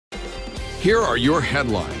Here are your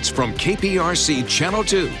headlines from KPRC Channel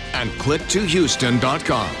 2 and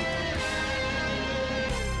click2houston.com.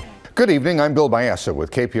 Good evening, I'm Bill Biessa with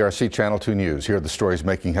KPRC Channel 2 News. Here are the stories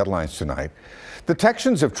making headlines tonight. The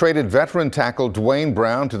Texans have traded veteran tackle Dwayne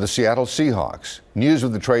Brown to the Seattle Seahawks. News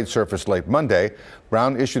of the trade surfaced late Monday.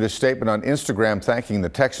 Brown issued a statement on Instagram thanking the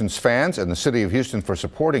Texans fans and the city of Houston for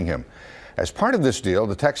supporting him. As part of this deal,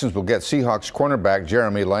 the Texans will get Seahawks cornerback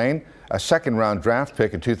Jeremy Lane, a second-round draft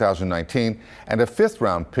pick in 2019, and a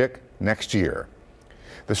fifth-round pick next year.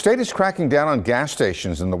 The state is cracking down on gas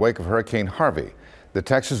stations in the wake of Hurricane Harvey. The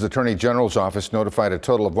Texas Attorney General's office notified a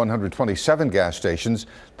total of 127 gas stations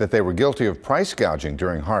that they were guilty of price gouging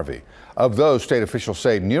during Harvey. Of those, state officials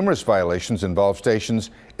say numerous violations involve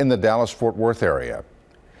stations in the Dallas-Fort Worth area.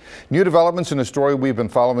 New developments in a story we've been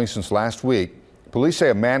following since last week. Police say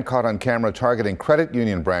a man caught on camera targeting credit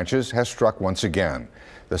union branches has struck once again.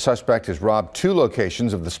 The suspect has robbed 2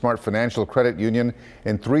 locations of the Smart Financial Credit Union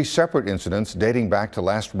in 3 separate incidents dating back to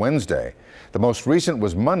last Wednesday. The most recent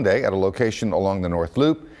was Monday at a location along the North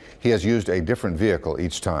Loop. He has used a different vehicle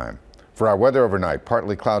each time. For our weather overnight,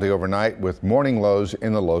 partly cloudy overnight with morning lows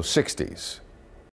in the low 60s.